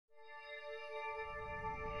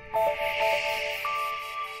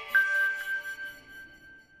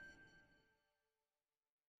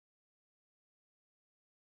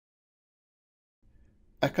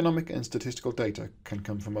Economic and statistical data can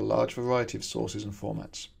come from a large variety of sources and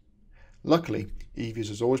formats. Luckily, EViews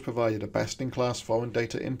has always provided a best-in-class foreign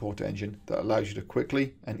data import engine that allows you to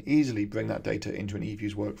quickly and easily bring that data into an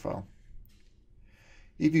EViews work file.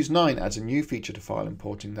 EViews 9 adds a new feature to file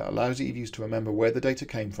importing that allows EViews to remember where the data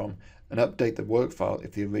came from and update the work file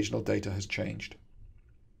if the original data has changed.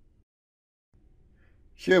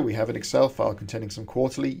 Here we have an Excel file containing some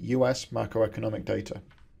quarterly US macroeconomic data.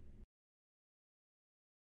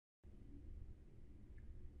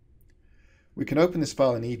 We can open this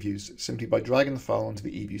file in EViews simply by dragging the file onto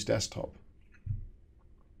the EViews desktop.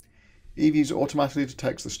 EViews automatically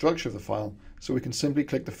detects the structure of the file, so we can simply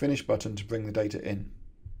click the Finish button to bring the data in.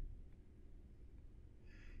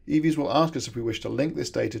 EViews will ask us if we wish to link this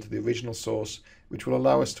data to the original source, which will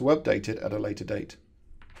allow us to update it at a later date.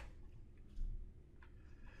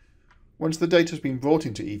 Once the data has been brought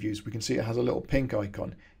into EViews, we can see it has a little pink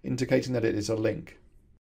icon, indicating that it is a link.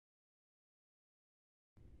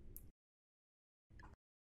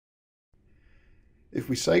 If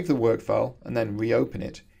we save the work file and then reopen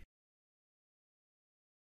it,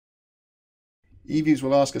 EViews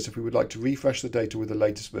will ask us if we would like to refresh the data with the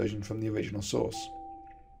latest version from the original source.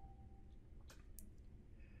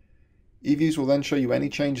 EViews will then show you any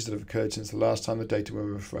changes that have occurred since the last time the data were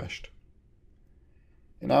refreshed.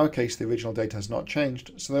 In our case, the original data has not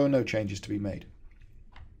changed, so there are no changes to be made.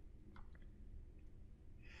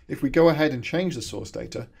 If we go ahead and change the source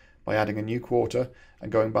data by adding a new quarter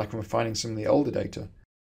and going back and refining some of the older data,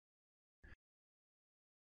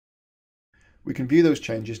 we can view those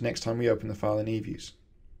changes next time we open the file in EViews.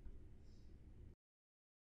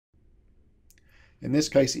 In this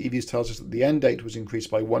case, EViews tells us that the end date was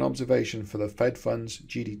increased by one observation for the Fed Funds,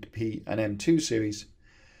 GDP and M2 series,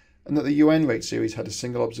 and that the UN rate series had a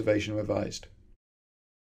single observation revised.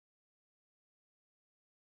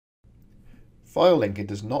 File linking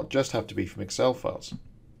does not just have to be from Excel files.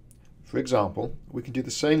 For example, we can do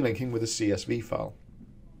the same linking with a CSV file.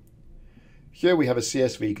 Here we have a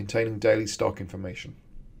CSV containing daily stock information.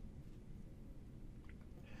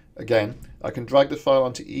 Again, I can drag the file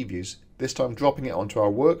onto EViews, this time dropping it onto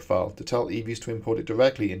our work file to tell EViews to import it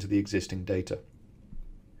directly into the existing data.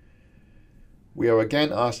 We are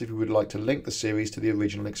again asked if we would like to link the series to the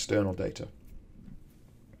original external data.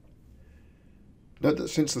 Note that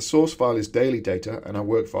since the source file is daily data and our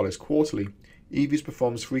work file is quarterly, EViews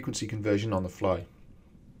performs frequency conversion on the fly.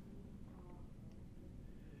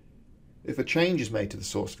 If a change is made to the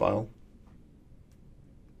source file,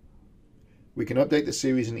 we can update the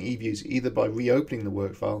series in EViews either by reopening the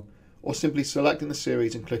work file or simply selecting the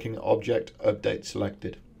series and clicking Object Update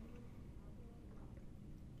Selected.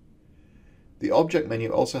 The Object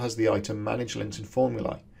menu also has the item Manage Links and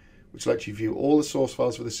Formulae, which lets you view all the source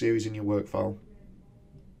files for the series in your work file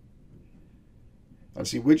and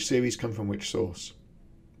see which series come from which source.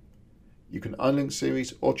 You can unlink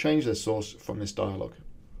series or change their source from this dialog.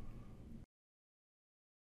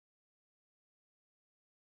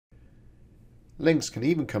 Links can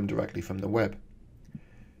even come directly from the web.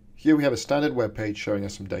 Here we have a standard web page showing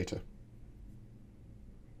us some data.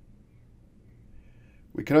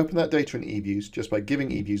 We can open that data in EViews just by giving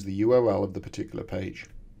EViews the URL of the particular page.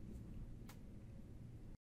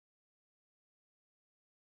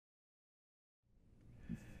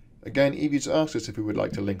 Again, EViews asks us if we would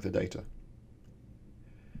like to link the data.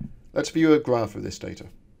 Let's view a graph of this data.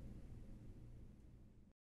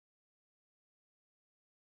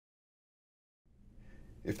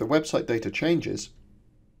 If the website data changes,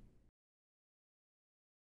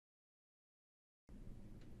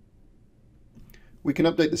 we can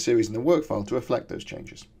update the series in the work file to reflect those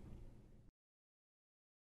changes.